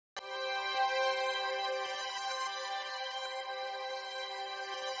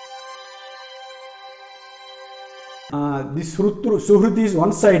This Suhrit is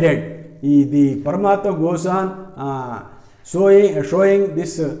one-sided. The Paramatma goes on showing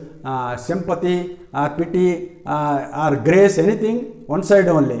this sympathy or pity or grace, anything, one side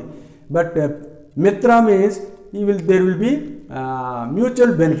only. But Mitra means there will be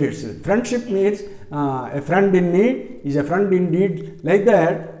mutual benefits. Friendship means a friend in need is a friend indeed. Like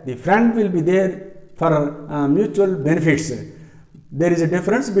that, the friend will be there for mutual benefits. There is a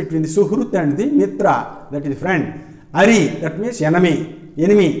difference between the Suhrut and the Mitra, that is friend. Ari, that means enemy.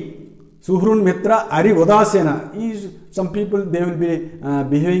 Suhrun Mitra, Ari Udasena is, some people they will be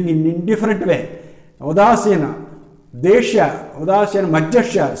behaving in indifferent way. Udasena, Desha, Udasena,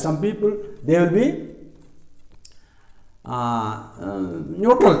 Majjasya, some people they will be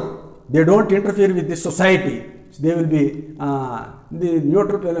neutral. They don't interfere with the society. They will be, the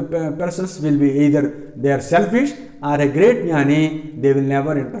neutral persons will be either they are selfish or a great jnani, they will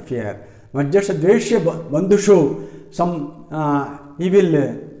never interfere. Majjasya Dveshya Bandhushu, some he will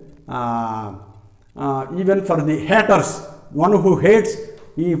even for the haters, one who hates,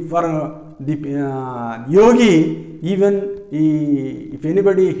 for the yogi, even if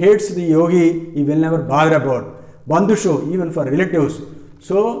anybody hates the yogi, he will never bother about. Bandhushu, even for relatives.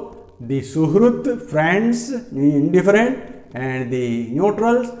 So the Suhrut, friends, indifferent, and the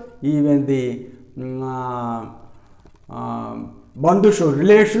neutrals, even the Bandhushu,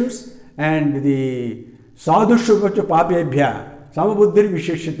 relations, and the Sadhushu Papebhya, Samabuddhir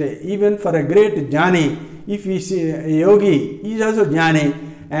Visheshate, even for a great jnani, if he sees a yogi, he is also jnani,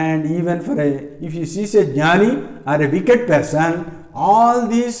 and even for if he sees a jnani or a wicked person, all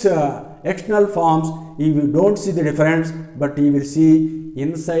these external forms, he don't see the difference, but he will see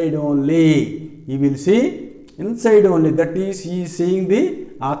inside only. He will see inside only. That is, he is seeing the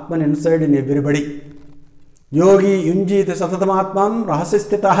Atman inside in everybody. Yogi yunjita satatamatman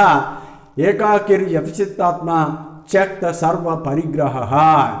rahasistitaha ekakir yatachittatma Chakta sarva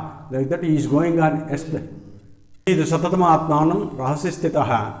parigraha. Like that he is going on. The satatama atmanam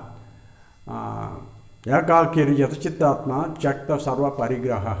rahasistitaha yakakir yatachittatma chakta sarva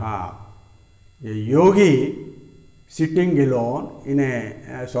parigraha. A yogi sitting alone in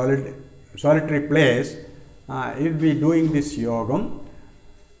a solitary place, he will be doing this yogam.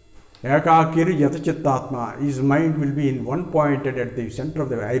 Yakakir yatachittatma, his mind will be in one pointed at the center of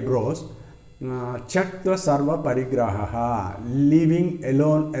the eyebrows. Chakta sarva parigraha, leaving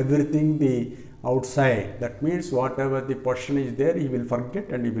alone everything the outside. That means whatever the portion is there, he will forget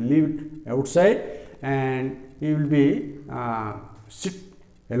and he will leave it outside, and he will be sit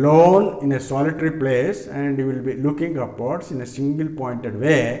alone in a solitary place, and he will be looking upwards in a single pointed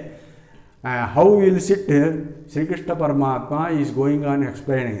way. How he will sit here, Sri Krishna Paramatma is going on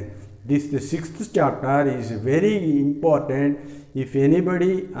explaining. This, the 6th chapter, is very important. If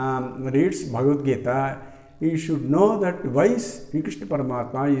anybody reads Bhagavad Gita, he should know that why Sri Krishna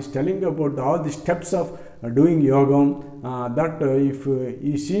Paramatma is telling about all the steps of doing yogam, that if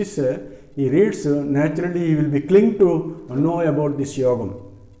he sees, he reads, naturally he will be cling to know about this yogam.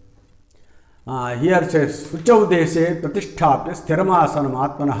 Here says, Suchau dese pratisthapya sthiramasana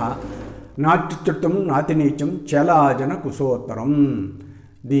atmanaha natyutam natinicham chalajana kusottaram.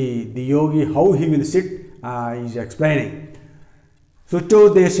 The yogi, how he will sit, is explaining. Sucho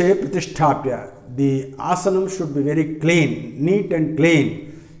deshe pratisthapya, the asanam should be very clean, neat and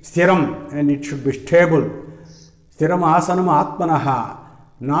clean. Sthiram, and it should be stable. Sthiram asanam atmanaha,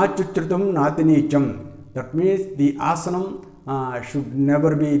 nachutritam natinicham. That means the asanam should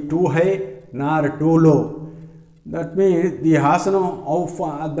never be too high nor too low. That means the asanam of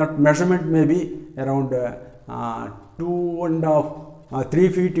that measurement may be around 3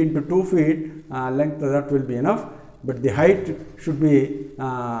 feet into 2 feet length, that will be enough. But the height should be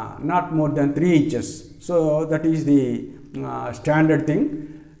not more than 3 inches. So that is the standard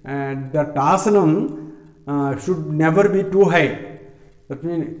thing. And that asanam should never be too high. That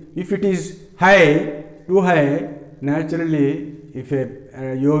means if it is high, too high, naturally if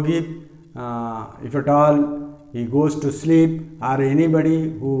a yogi, if at all he goes to sleep, or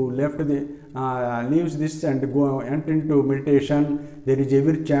anybody who left the leaves this and enter into meditation, there is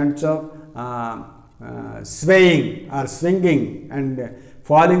every chance of swaying or swinging and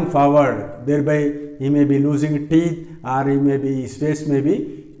falling forward. Thereby he may be losing teeth, or his face may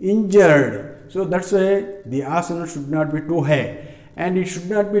be injured. So that's why the asana should not be too high, and it should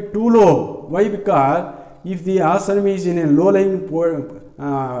not be too low. Why? Because if the asana is in a low-lying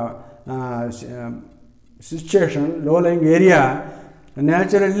situation, low-lying area,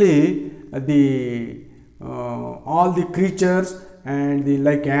 naturally all the creatures and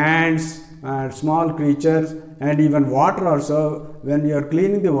like ants and small creatures and even water also, when you are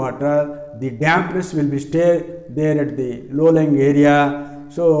cleaning the water, the dampness will be stay there at the low-lying area.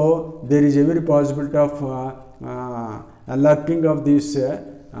 So there is every possibility of lurking of these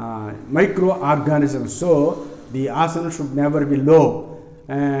microorganisms. So the asana should never be low.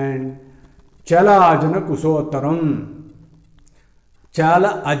 And Chala Ajana Kusottaram.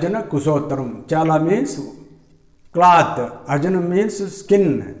 Chala Ajana Kusottaram. Chala means cloth. Ajana means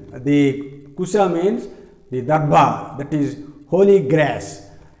skin. The Kusa means the darbha, that is holy grass.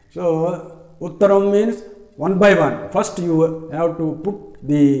 So Uttaram means one by one. First you have to put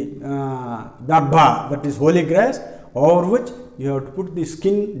the darbha, that is holy grass, over which you have to put the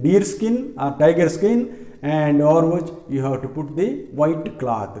skin, deer skin or tiger skin, and over which you have to put the white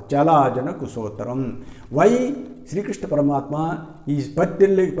cloth. Chala Ajana Kusottaram. Why Sri Krishna Paramatma is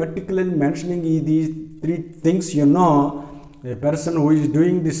particularly mentioning these three things? You know, a person who is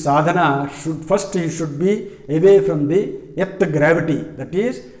doing this sadhana he should be away from the earth gravity. That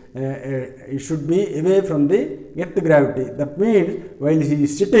is, he should be away from the earth gravity. That means while he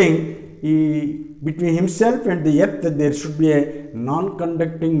is sitting, between himself and the earth there should be a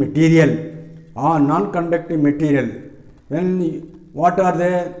non-conducting material. Non-conducting material. What are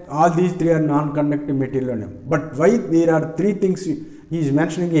they? All these three are non-conducting material. But why there are three things he is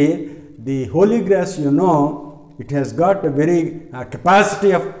mentioning here? The holy grass, you know, it has got a very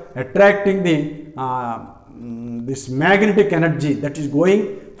capacity of attracting the this magnetic energy that is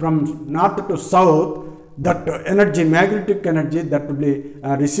going from north to south. That energy, magnetic energy, that will be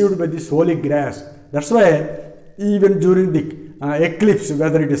received by this holy grass. That's why even during the eclipse,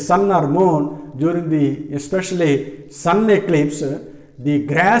 whether it is sun or moon, during the especially sun eclipse, the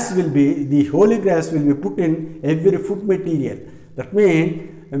grass will be, the holy grass will be put in every food material. That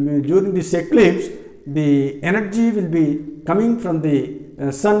means during this eclipse, the energy will be coming from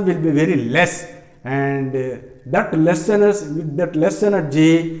the sun will be very less, and that less energy, with that less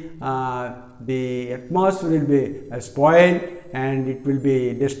energy, the atmosphere will be spoiled and it will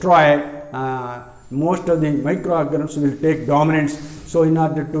be destroyed. Most of the microorganisms will take dominance. So in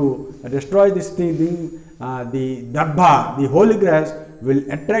order to destroy this thing, the darbha, the holy grass, will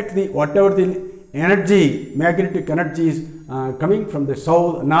attract the whatever the energy, magnetic energy is coming from the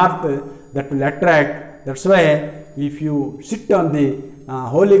south, north, that will attract. That's why if you sit on the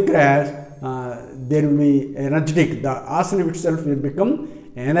holy grass, there will be energetic. The asana itself will become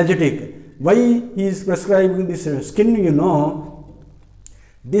energetic. Why he is prescribing this skin? You know,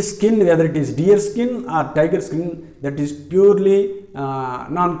 this skin, whether it is deer skin or tiger skin, that is purely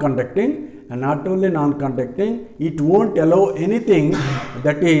non-conducting, and not only non-conducting, it won't allow anything.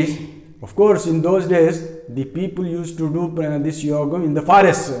 That is, of course, in those days the people used to do this yoga in the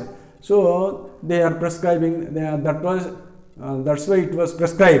forest. So they are prescribing. That's why it was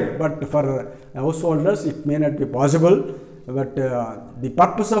prescribed. But for householders, it may not be possible. But the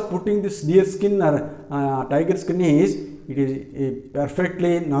purpose of putting this deer skin or tiger skin is, it is a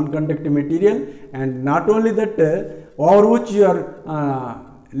perfectly non-conductive material, and not only that, over which you are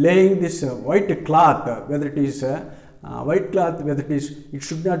laying this white cloth, whether it is white cloth, whether it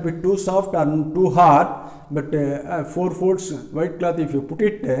should not be too soft or too hard, but 4/4 white cloth, if you put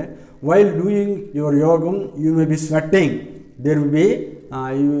it while doing your yoga, you may be sweating. There will be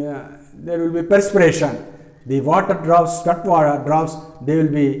perspiration. The water drops, sweat water drops, they will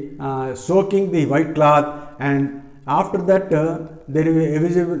be soaking the white cloth, and after that there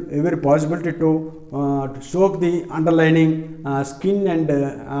is every possibility to soak the underlining skin and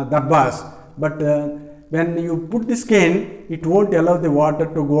darbhas. But when you put the skin, it won't allow the water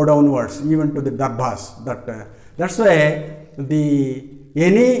to go downwards, even to the darbhas. That's why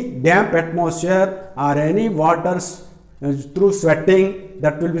any damp atmosphere or any waters through sweating,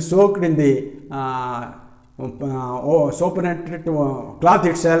 that will be soaked in the soap-penetrated cloth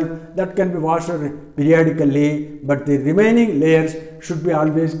itself, that can be washed periodically, but the remaining layers should be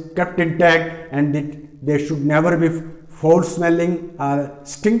always kept intact, and they should never be foul smelling or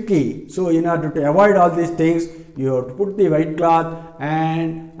stinky. So in order to avoid all these things, you have to put the white cloth,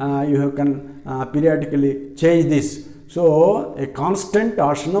 and you can periodically change this. So a constant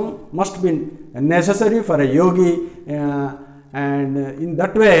asana must be necessary for a yogi, and in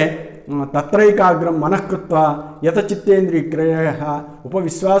that way, Tatraikagram Manakritva Yata Chittendri Kriyaha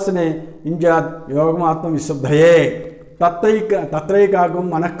Upaviswasane Injad Yogamatma Visuddhaye. Tatraikagam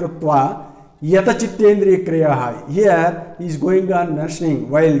Manakritva Yata Chittendri Kriyaha. Here he is going on mentioning,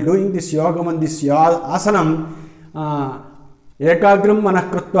 while doing this yogam and this asanam, Ekagram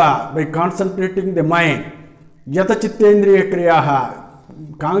Manakritva, by concentrating the mind, Yata Chittendri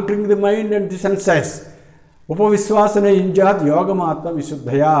Kriyaha, conquering the mind and the senses. Upaviswasana injat yogamatma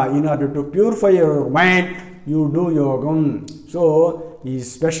visuddhaya. In order to purify your mind, you do yogam. So he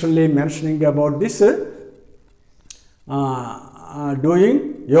is specially mentioning about this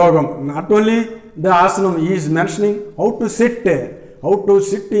doing yogam. Not only the asanam, he is mentioning how to sit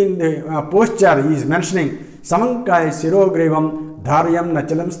in the posture. He is mentioning samankai sirogrivam dharyam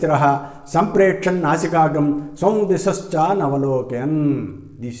nachalam stiraha samprekshan nasikagam saudisascha navalokyan.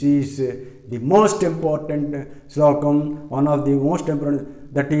 This is the most important slokam, one of the most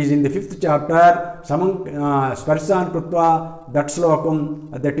important, that is in the 5th chapter, Sparsan Krutva, that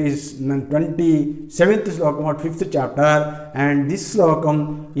slokam, that is 27th slokam of 5th chapter, and this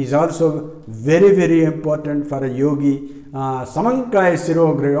slokam is also very, very important for a yogi. Samankaya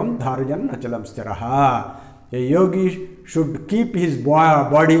Sirogrivam Dharyan Achalam Stiraha. A yogi should keep his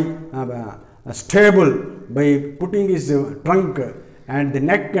body stable by putting his trunk and the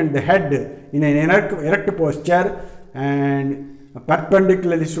neck and the head in an erect posture, and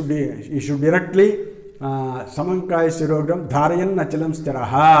perpendicularly he should directly Samankaya Sirogram Dharayan Nachalam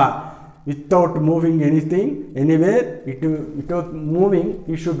Stiraha, without moving anything anywhere, without moving,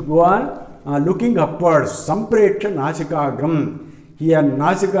 he should go on looking upwards. Sampreksha Nasikagram. Here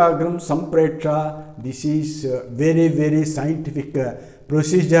Nasikagram Sampreksha, this is very, very scientific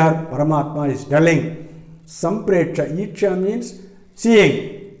procedure Paramatma is telling. Sampreksha, Iksha means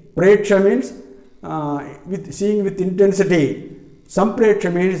seeing, Preksha means seeing with intensity,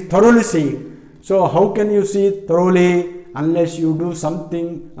 Sampreksha means thoroughly seeing. So how can you see thoroughly unless you do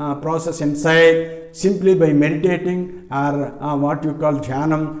something process inside? Simply by meditating or what you call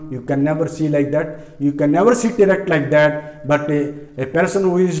dhyanam, you can never see like that. You can never sit erect like that. But a person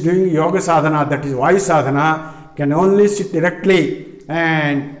who is doing yoga sadhana, that is vayu sadhana, can only sit directly,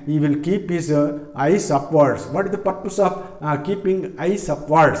 and he will keep his eyes upwards. What is the purpose of keeping eyes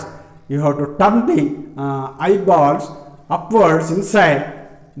upwards? You have to turn the eyeballs upwards inside.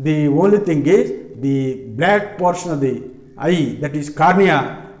 The only thing is the black portion of the eye, that is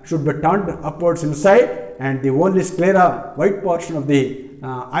cornea, should be turned upwards inside, and the only sclera, white portion of the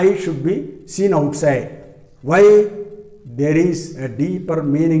eye, should be seen outside. Why? There is a deeper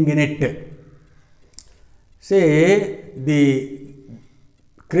meaning in it. Say the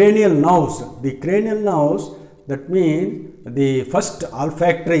cranial nerves, that means the first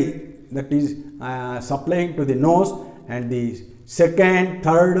olfactory, that is supplying to the nose, and the second,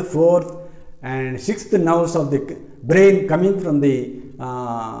 third, fourth and sixth nerves of the brain coming from the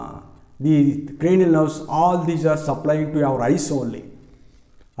cranial nerves, all these are supplying to our eyes only.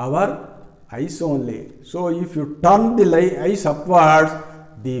 So if you turn the eyes upwards,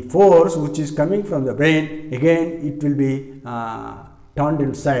 the force which is coming from the brain, again it will be turned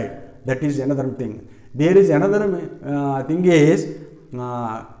inside. That is another thing. There is another thing is,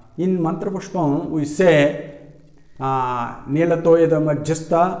 in Mantra Pushpam we say Nilatoyada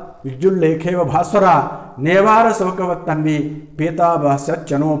Majesta Vijullekeva Bhaswara Nevara Sokavat Tanvi Peta Bhasat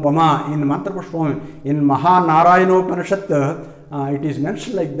Chanopama. In Mantra Pushpam, in Mahanarayanopanishad, it is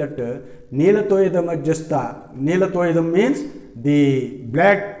mentioned like that. Nilatoyada Majesta. Nilatoyadam means the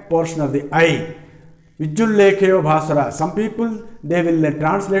black portion of the eye. Vijullekeva Bhaswara. Some people, they will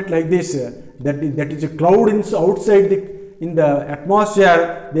translate like this, that is a cloud outside in the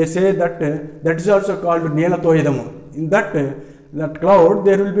atmosphere. They say that that is also called Nilatoyadam. In that cloud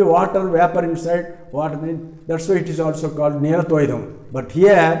there will be water vapor inside. That's why it is also called Nilatoyadam. But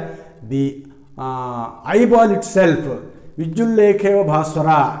here the eyeball itself, Vijullekeva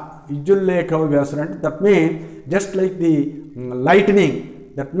Bhaswara, that means just like the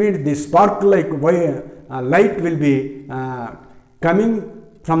lightning, that means the sparkle like light will be coming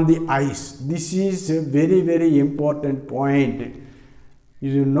from the eyes. This is a very, very important point.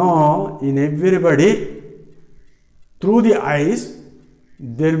 You know, in everybody, through the eyes,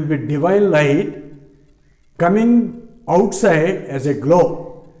 there will be divine light coming outside as a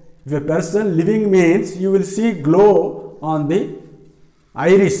glow. If a person living means, you will see glow on the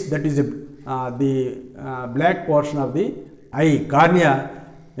iris, that is the black portion of the eye, cornea.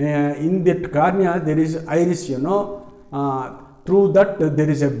 In that cornea, there is iris, you know. Through that there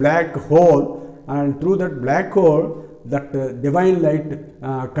is a black hole, and through that black hole, that divine light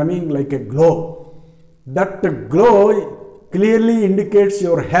coming like a glow. That glow clearly indicates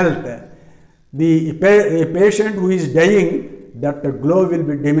your health. A patient who is dying, that glow will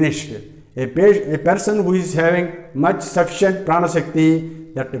be diminished. A person who is having much sufficient prana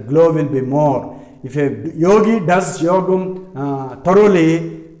shakti, that glow will be more. If a yogi does yogam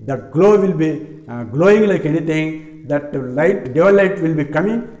thoroughly, that glow will be glowing like anything. That light, divine light, will be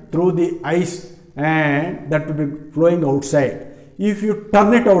coming through the eyes, and that will be flowing outside. If you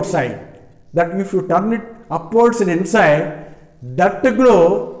turn it outside, if you turn it upwards and inside, that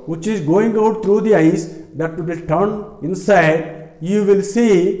glow which is going out through the eyes, that will be turned inside, you will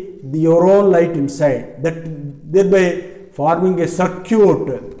see your own light inside, that thereby forming a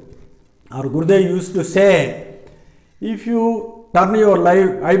circuit. Our Gurudev used to say, if you turn your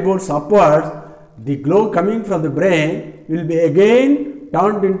eyeballs upwards, the glow coming from the brain will be again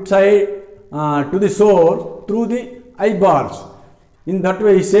turned inside to the source through the eyeballs. In that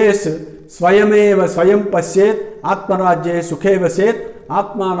way he says, Swayameva Swayam Pasyet Atmarajye Sukheva Set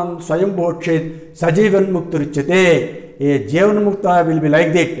Atmanam Swayam Bhokshet Sajivan Mukturichate. A Jivan Mukta will be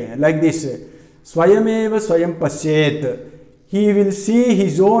like that, like this. Swayameva Swayam Pasyet. He will see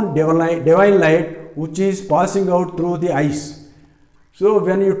his own divine light which is passing out through the eyes. So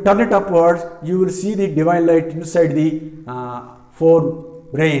when you turn it upwards, you will see the divine light inside the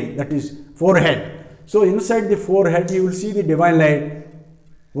forebrain, that is forehead. So inside the forehead you will see the divine light.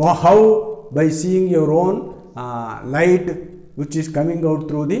 How? By seeing your own light which is coming out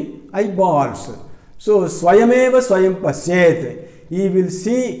through the eyeballs. So Swayameva Swayam Pasyet. He will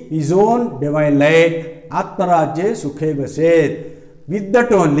see his own divine light. Atmarajye Sukheva Set. With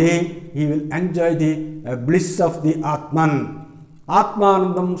that only he will enjoy the bliss of the Atman.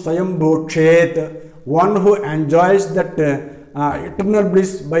 Atmanandam Swayam Bhokshet. One who enjoys that eternal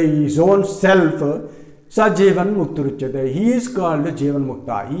bliss by his own self, Sajivan Mukturuchate. He is called Jivan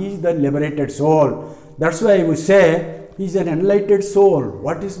Mukta. He is the liberated soul. That's why we say he is an enlightened soul.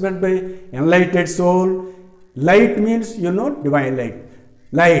 What is meant by enlightened soul? Light means, you know, divine light.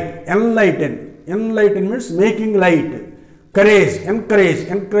 Light, enlighten. Enlighten means making light. Courage, encourage.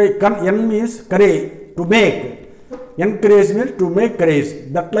 En means courage, to make. Encourage means to make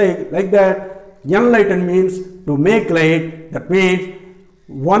courage. That like that. Enlighten means to make light. That means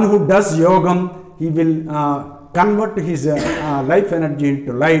one who does yogam, he will convert his life energy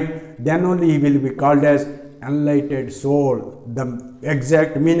into light. Then only he will be called as enlightened soul. The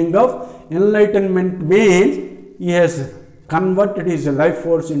exact meaning of enlightenment means he has converted his life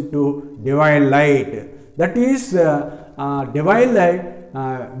force into divine light. That is, divine light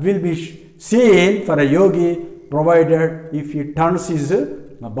will be seen for a yogi provided if he turns his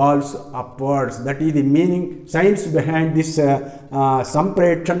balls upwards. That is the meaning, science behind this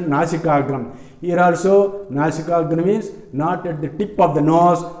Sampretshan Nasikagram. Here also Nasikagram means not at the tip of the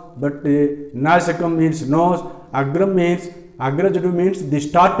nose, but Nasikam means nose. Agram means, Agrajadu means the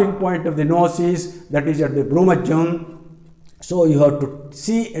starting point of the nose is, that is at the Brumajam. So you have to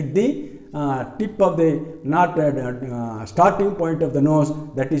see at the tip of the, not at starting point of the nose,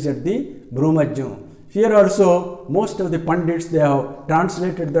 that is at the Brumajam. Here also most of the Pandits, they have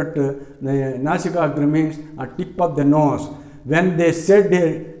translated that the Nasikagra means a tip of the nose. When they said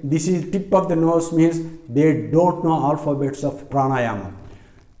this is tip of the nose, means they don't know alphabets of pranayama.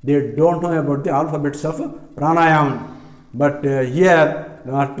 They don't know about the alphabets of pranayama. But here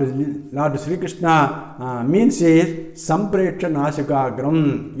Lord Sri Krishna means is Sampretsha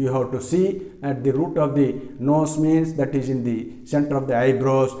Nasikagram. You have to see at the root of the nose, means that is in the center of the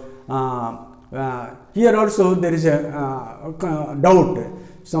eyebrows. Here also there is a doubt.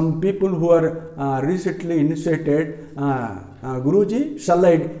 Some people who are recently initiated, Guruji, shall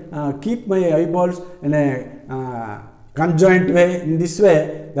I keep my eyeballs in a conjoint way, in this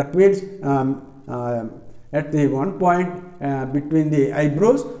way? That means at the one point between the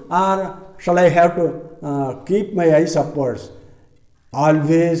eyebrows, or shall I have to keep my eyes upwards?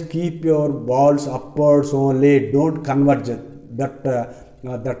 Always keep your balls upwards only, don't converge.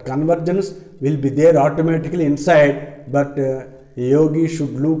 That convergence will be there automatically inside, but yogi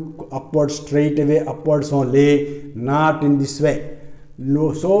should look upwards, straight away, upwards only, not in this way.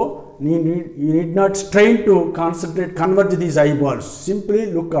 No, so you need not strain to concentrate, converge these eyeballs, simply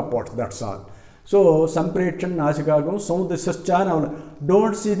look upwards, that's all. So Sampretshan Nasikagam Samudasascha.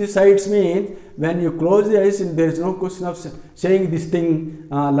 Don't see the sides means when you close the eyes, and there is no question of saying this thing,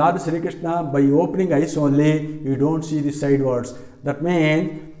 Lord Sri Krishna, by opening eyes only, you don't see the sidewards. That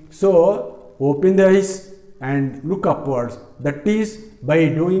means, so open the eyes and look upwards. That is by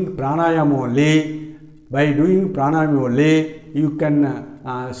doing pranayama only. By doing pranayama only, you can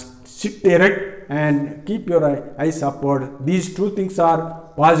sit erect and keep your eyes upward. These two things are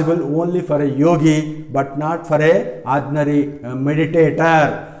possible only for a yogi, but not for a ordinary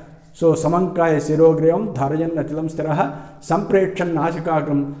meditator. So Samankaya Sirograyam Dharayan Atilam Stiraha Sampretshan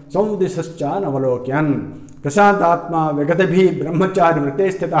Nasikagram Samudisascha Navalokyan Prasantatma Vegatabhi Brahmachari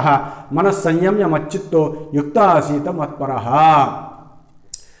Vritestitaha Manas Sanyamya Machitto Yukta Sita Matparaha.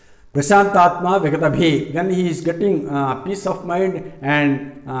 Prasantatma Vegatabhi, when he is getting peace of mind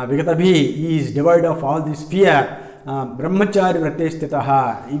and Vegatabhi, he is devoid of all this fear. Brahmachari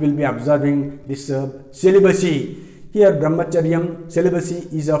Vratestitaha, he will be observing this celibacy. Here brahmacharyam, celibacy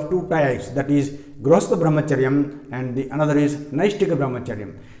is of two types, that is grihastha brahmacharyam and the another is naishtika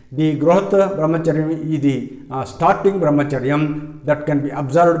brahmacharyam. The grihastha brahmacharyam is the starting brahmacharyam that can be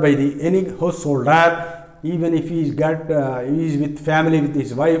observed by the any householder, even if he is with family, with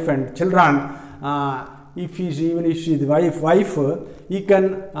his wife and children. If he is even if she is the wife, he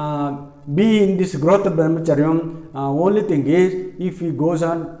can be in this grihastha brahmacharyam. Only thing is, if he goes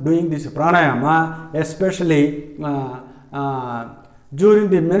on doing this pranayama, especially during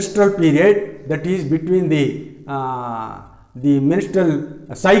the menstrual period, that is between the menstrual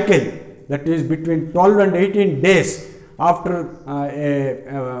cycle, that is between 12 and 18 days after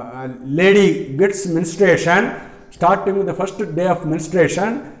a lady gets menstruation, starting with the first day of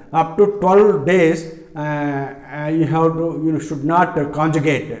menstruation up to 12 days, you should not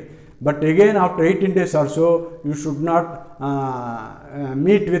conjugate. But again, after 18 days also, you should not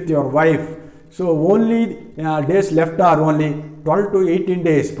meet with your wife. So only days left are only 12 to 18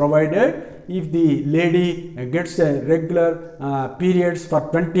 days, provided if the lady gets a regular periods for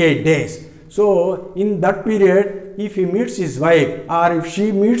 28 days. So in that period, if he meets his wife or if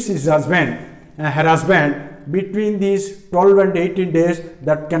she meets his husband, her husband, between these 12 and 18 days,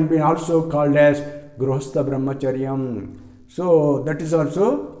 that can be also called as grihastha brahmacharyam. So that is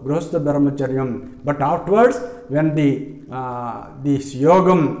also grihastha brahmacharyam. But afterwards, when this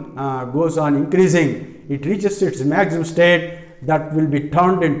yogam goes on increasing, it reaches its maximum state, that will be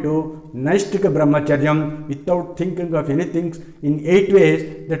turned into naishtika brahmacharyam without thinking of anything in 8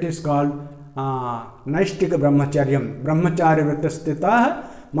 ways. That is called naishtika brahmacharyam. Brahmacharya vritastita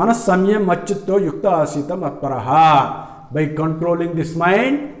manas samyam macchitto yukta asita matparaha. By controlling this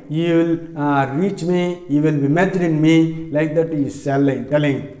mind, you will reach me, you will be merged in me, like that he is telling.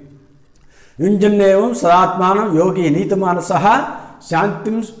 Yunjannevam sadatmanam yogi nitamanasaha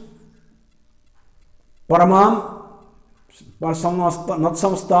shantim paramam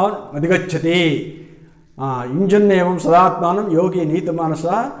natsamasthan adhigacchati. Yunjannevam sadatmanam yogi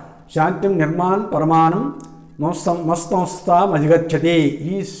nitamanasaha shantim nirman paramanam mastamastha adhigacchati.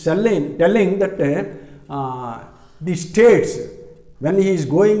 He is telling that the states, when he is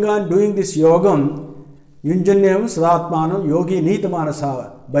going on doing this yogam, yunjannevam sadatmanam yogi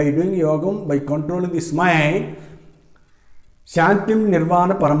nitamanasa, by doing yogam, by controlling this mind, shantim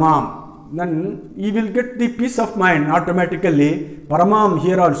nirvana paramam, then he will get the peace of mind automatically. Paramam,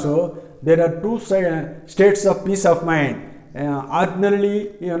 here also there are two states of peace of mind.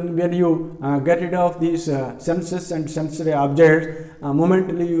 Ordinarily, when you get rid of these senses and sensory objects,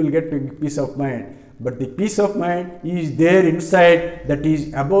 momentarily you will get peace of mind. But the peace of mind is there inside, that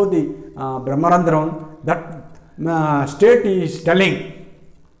is above the Brahmarandram. That state is telling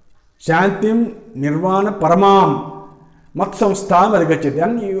Shantim Nirvana Paramam Matsamstham Adhigacchati.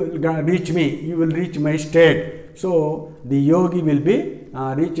 Then you will reach me, you will reach my state. So the yogi will be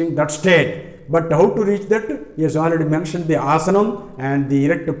reaching that state. But how to reach that? He has already mentioned the asanam and the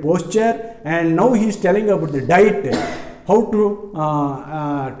erect posture, and now he is telling about the diet, how to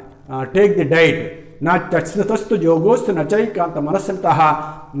take the diet. Na chachnatastu yogostu nachaikanta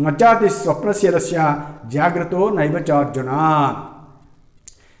manasantaha nachati swapnasyarasya jagrato naivacharjuna.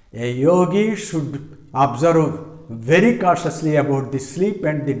 A yogi should observe very cautiously about the sleep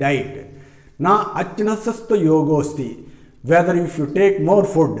and the diet. Na achnasastu yogosti, whether if you take more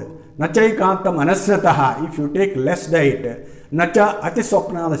food, nachaikanta manasnataha, if you take less diet, nacha ati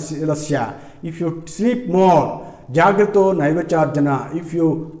swapnasyarasya, if you sleep more, Jagrato naivacharjana, if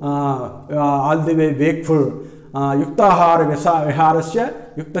you all the way wakeful, yuktahara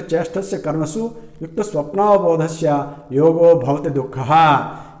viharasya, yukta chestasya karmasu, yukta swapnavabodhasya, yogo bhavati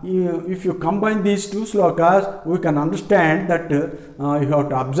dukkha. If you combine these two slokas, we can understand that you have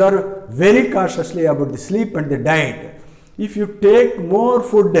to observe very cautiously about the sleep and the diet. If you take more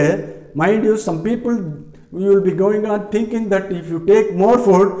food, mind you, some people, you will be going on thinking that if you take more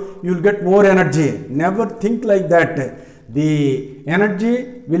food, you will get more energy. Never think like that. The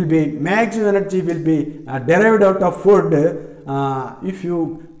energy will be, maximum energy will be derived out of food if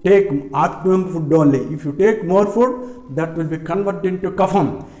you take optimum food only. If you take more food, that will be converted into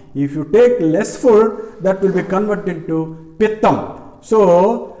kapham. If you take less food, that will be converted into pittam.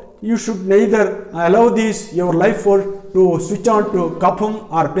 So you should neither allow this your life force to switch on to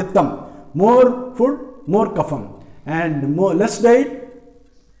kapham or pittam. More food, more kapham, and more less diet,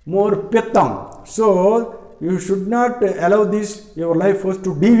 more pittam. So you should not allow this your life force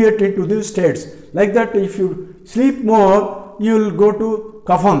to deviate into these states. Like that, if you sleep more, you will go to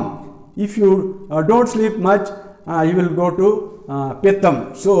kapham. If you don't sleep much, you will go to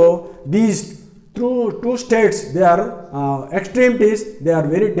pittam. So these two states, they are extremities. They are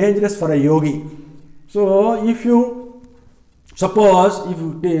very dangerous for a yogi. So if you Suppose if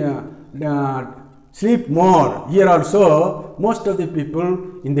you sleep more, here also most of the people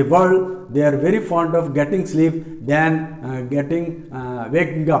in the world, they are very fond of getting sleep than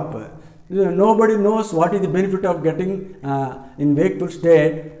waking up. Nobody knows what is the benefit of getting in wakeful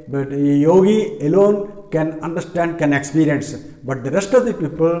state, but a yogi alone can understand, can experience. But the rest of the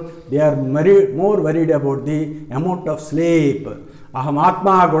people, they are more worried about the amount of sleep. Aham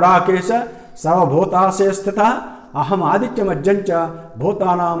atma gudakesha sarvabhutase sthita aham aditya majjancha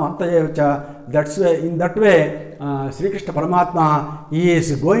bhutanam antayevacha. That's why, in that way, Sri Krishna Paramatma, he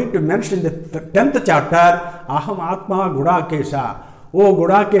is going to mention in the 10th chapter, aham atma gudakesha. Oh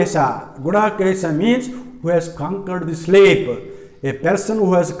Gudakesha. Gudakesha means who has conquered the sleep. A person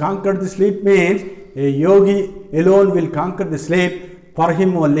who has conquered the sleep means a yogi alone will conquer the sleep. For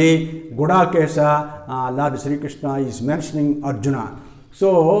him only Gudakesha, Lord Sri Krishna is mentioning Arjuna.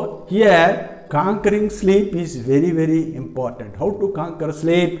 So here conquering sleep is very, very important. How to conquer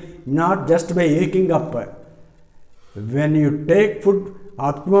sleep? Not just by waking up. When you take food,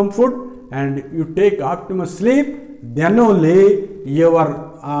 optimum food, and you take optimum sleep, then only your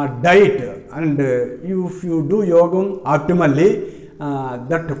diet, and if you do yoga optimally,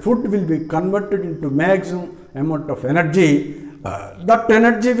 that food will be converted into maximum amount of energy. That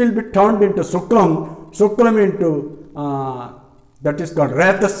energy will be turned into Suklam into that is called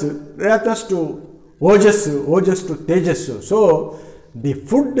Rathas to Ojas to Tejas. So the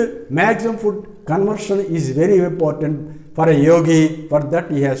food, maximum food conversion is very important for a yogi. For that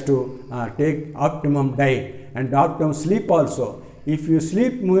he has to take optimum diet and optimum sleep also. If you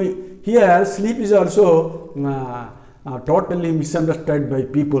sleep, here sleep is also totally misunderstood by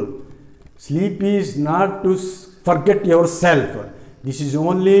people. Sleep is not to forget yourself. This is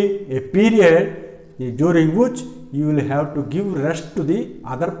only a period during which you will have to give rest to the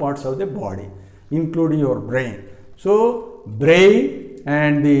other parts of the body, including your brain. So brain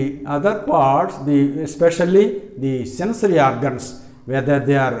and the other parts, especially the sensory organs, whether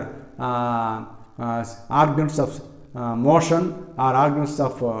they are organs of motion or organs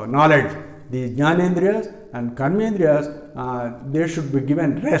of knowledge, the jnanendriyas and karmendriyas, they should be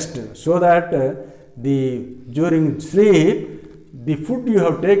given rest, so that during sleep, the food you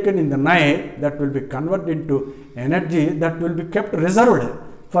have taken in the night, that will be converted into energy that will be kept reserved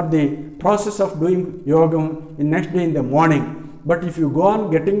for the process of doing yoga in next day in the morning. But if you go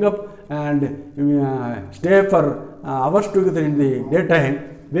on getting up and stay for hours together in the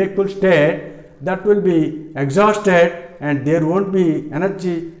daytime, wakeful state, that will be exhausted and there won't be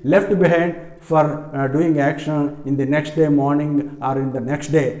energy left behind for doing action in the next day morning or in the next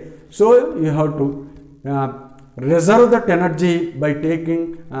day. So you have to reserve that energy by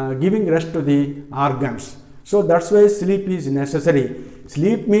giving rest to the organs. So that's why sleep is necessary.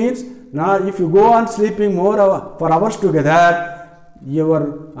 Sleep means, now if you go on sleeping for hours together, your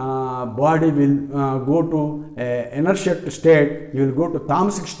body will go to inertia state, you will go to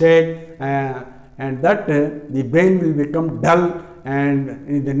tamasic state, and that the brain will become dull, and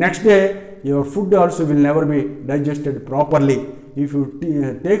in the next day your food also will never be digested properly. If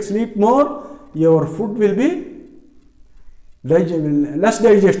you take sleep more, your food will be less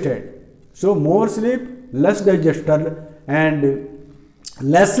digested. So more sleep, less digested, and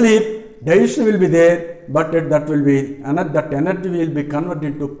less sleep, digestion will be there, but that energy will be converted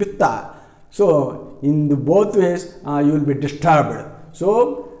into pitta. So in both ways you will be disturbed.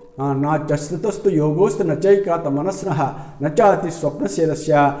 So na chastutastu yogostu nachaikata manasnaha nachati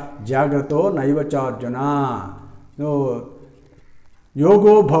swapnasyasya jagrato naivacha arjuna. So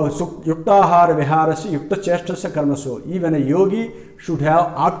yogo yuktahara viharasya yukta chestasya karmasu. Even a yogi should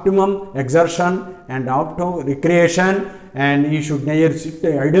have optimum exertion and optimum recreation, and he should neither sit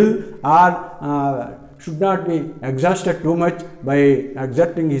idle or should not be exhausted too much by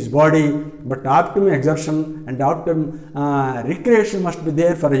exerting his body, but optimum exertion and optimum recreation must be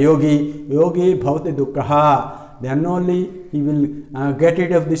there for a yogi. Yogi bhavati dukkha. Then only he will get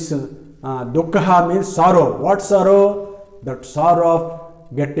rid of this dukkha means sorrow. What sorrow? That sorrow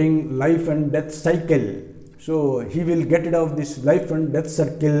of getting life and death cycle. So he will get rid of this life and death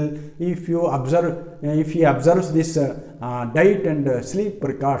circle if he observes this diet and sleep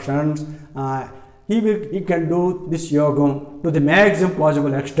precautions. He can do this yoga to the maximum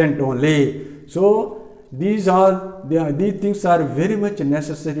possible extent only. So these things are very much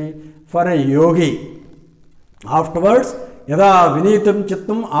necessary for a yogi. Afterwards, yada vinitam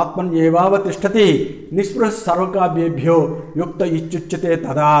chittam atman yevavatishthati nispruh sarvakabhyebhyo yukta ichuchyate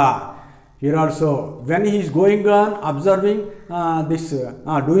tada. Here also, when he is going on observing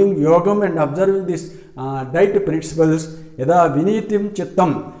doing yoga and observing this diet principles, yada vinitam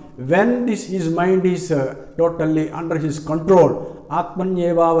chittam, when his mind is totally under his control.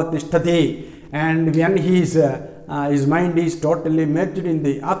 Atmanyeva tishtati. And when his mind is totally merged in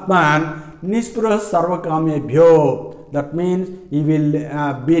the Atman, nispruha sarvakamebhyo. That means he will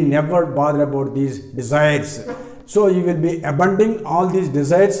be never bothered about these desires. So he will be abandoning all these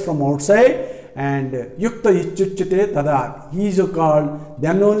desires from outside, and yukta ichuchite tada. He is called,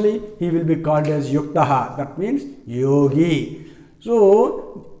 then only he will be called as yuktaha. That means yogi.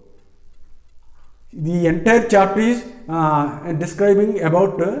 So the entire chapter is describing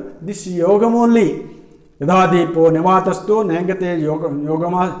about this yogam only. Yadadipo nevatasto nengate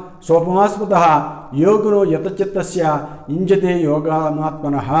yogama sopamasmataha yogano yatachittasya injate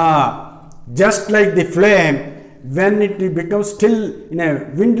yogamatmanaha. Just like the flame, when it becomes still in a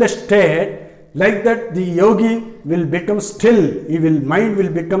windless state, like that the yogi will become still. Mind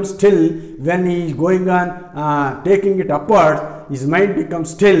will become still when he is going on taking it upwards. His mind becomes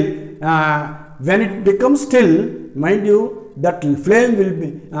still. When it becomes still, mind you, that flame will be,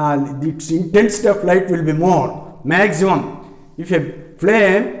 its intensity of light will be more, maximum. If a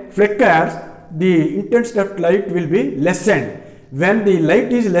flame flickers, the intensity of light will be lessened. When the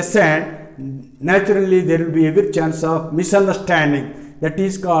light is lessened, naturally there will be every chance of misunderstanding. That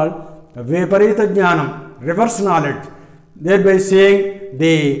is called Viparita Jnanam, reverse knowledge. Thereby saying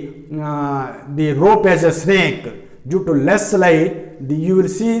the rope as a snake. Due to less light, you will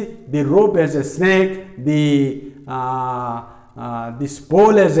see the rope as a snake, this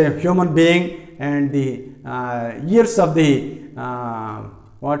pole as a human being, and the ears of the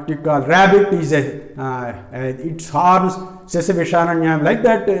what you call rabbit is its horns, sesavisharanyam. Like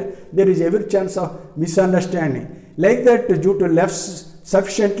that, there is every chance of misunderstanding. Like that, due to less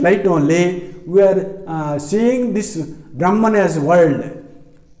sufficient light only, we are seeing this Brahman as world.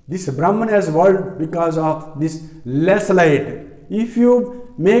 This Brahman as world because of this less light. If you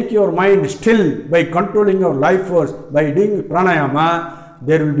make your mind still by controlling your life force, by doing pranayama,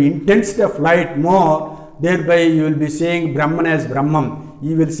 there will be intensity of light more. Thereby you will be seeing Brahman as Brahman.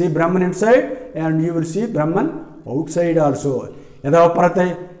 You will see Brahman inside and you will see Brahman outside also. Yada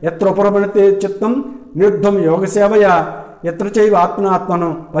parate yatra paramanate chittam niruddham yoga sevaya yatra chaiva atmana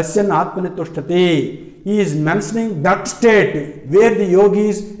atmano pasyan atmani tushtati. He is mentioning that state where the yogi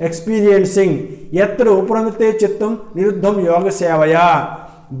is experiencing yatra uparamite chittam niruddham yoga sevaya.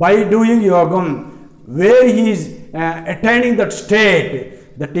 By doing yogam, where he is attaining that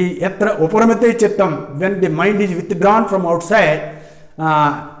state, that is yatra uparamite chittam, when the mind is withdrawn from outside,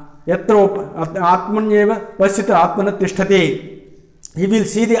 yatra atmanyeva pasyata atmana tishtati. He will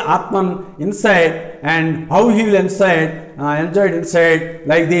see the Atman inside, and how he will enjoy it inside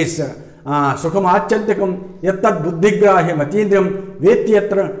like this. Sukham achantikam yattat buddhigrahya matindram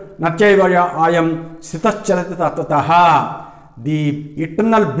vetyatra nachayvaya ayam sitaschalati tatataha. The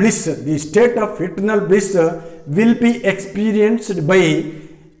eternal bliss, the state of eternal bliss will be experienced by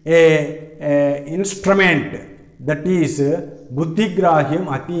a instrument, that is buddhigrahyam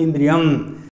atindriyam.